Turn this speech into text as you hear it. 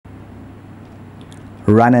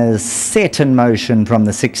Runners set in motion from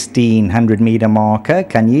the 1600 meter marker.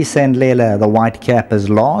 Kanyisa and Lela, the white cap, is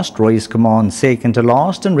last. Roy's Command second to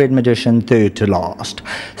last, and Red Magician third to last.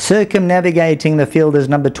 Circumnavigating the field is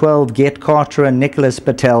number 12, Get Carter and Nicholas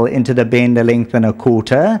Patel into the bend, a length and a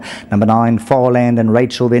quarter. Number 9, Farland and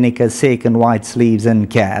Rachel Venica second, white sleeves and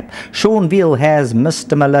cap. Sean Veal has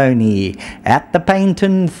Mr. Maloney at the paint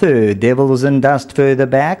in third. Devils in Dust further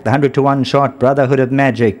back. The 100 to 1 shot, Brotherhood of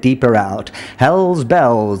Magic deeper out. Hell's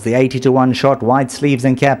Bells, the 80 to 1 shot, white sleeves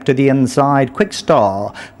and cap to the inside. Quick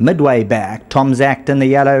Star midway back. Tom's Act in the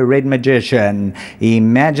yellow, Red Magician.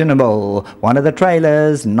 Imaginable, one of the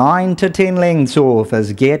trailers, 9 to 10 lengths off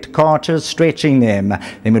as Get Carter stretching them.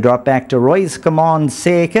 Then we drop back to Roy's Command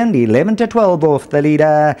second, 11 to 12 off the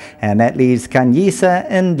leader, and that leaves Kanyisa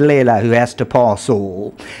and Lela, who has to pass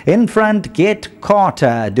all. In front, Get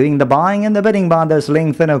Carter doing the buying and the bidding by this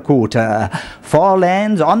length and a quarter.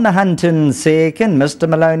 Farlands on the hunt in second. Mr.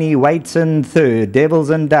 Maloney waits in third. Devils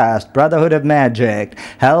in Dust, Brotherhood of Magic,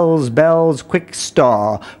 Hell's Bells, Quick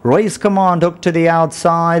Star. Roy's Command hooked to the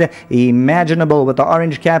outside. Imaginable with the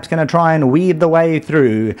orange caps going to try and weave the way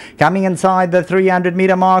through. Coming inside the 300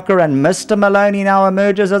 meter marker, and Mr. Maloney now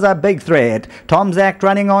emerges as a big threat. Tom's Act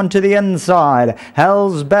running on to the inside.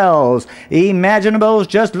 Hell's Bells. Imaginable's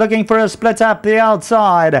just looking for a split up the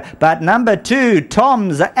outside. But number 2,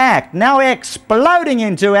 Tom's Act, now exploding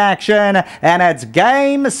into action, and it's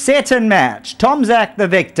game, set and match. Tom's Act the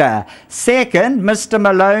victor. Second, Mr.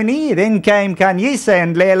 Maloney. Then came Kanyisa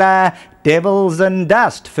and Lela. Devils in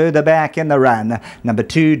Dust further back in the run. Number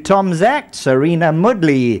 2, Tom's Act, Serena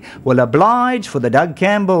Mudley will oblige for the Doug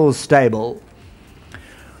Campbell stable.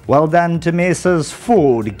 Well done to Messrs.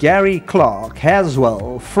 Ford, Gary Clark,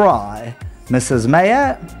 Haswell, Fry, Mrs.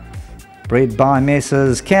 Mayer. Bred by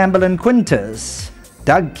Messrs. Campbell and Quintus.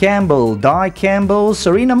 Doug Campbell, Di Campbell,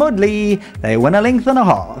 Serena Mudley. They win a length and a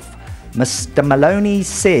half. Mr. Maloney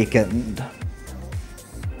second.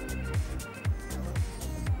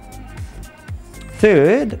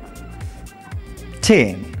 Third,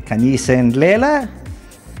 10, Kanyisa and Lela.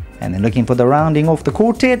 And then looking for the rounding off the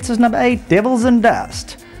quartets is number 8, Devils in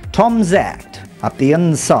Dust. Tom's Act up the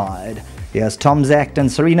inside. Here's Tom's Act and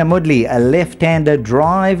Serena Mudley, a left-handed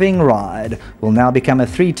driving ride. Will now become a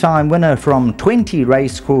 3-time winner from 20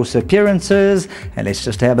 racecourse appearances. And let's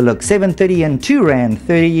just have a look. 7:30 and 2 Rand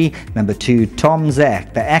 30. Number 2, Tom's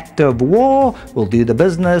Act. The Act of War will do the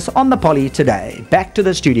business on the Poly today. Back to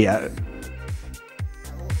the studio.